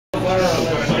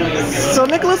So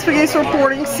Nicholas Pegues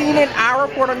reporting, seen in our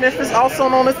report of Memphis, also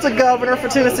known as the governor for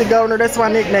Tennessee Governor. That's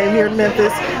my nickname here in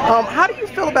Memphis. How do you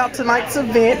feel about tonight's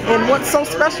event, and what's so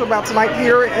special about tonight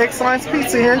here at Excellence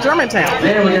Pizza here in Germantown?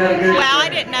 Well, I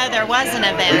didn't know there was an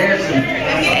event,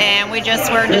 and we were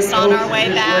just on our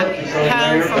way back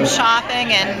home from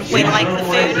shopping, and we like the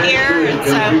food here, and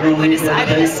so we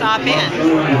decided to stop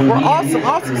in. Well,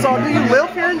 awesome. So do you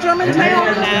live here in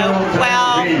Germantown? No.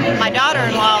 Well, my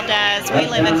daughter-in-law does. We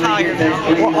live in Collierville.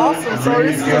 Well, awesome. So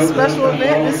this is a special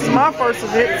event. This is my first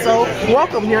event, so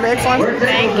welcome here to Excellence.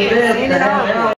 Thank you.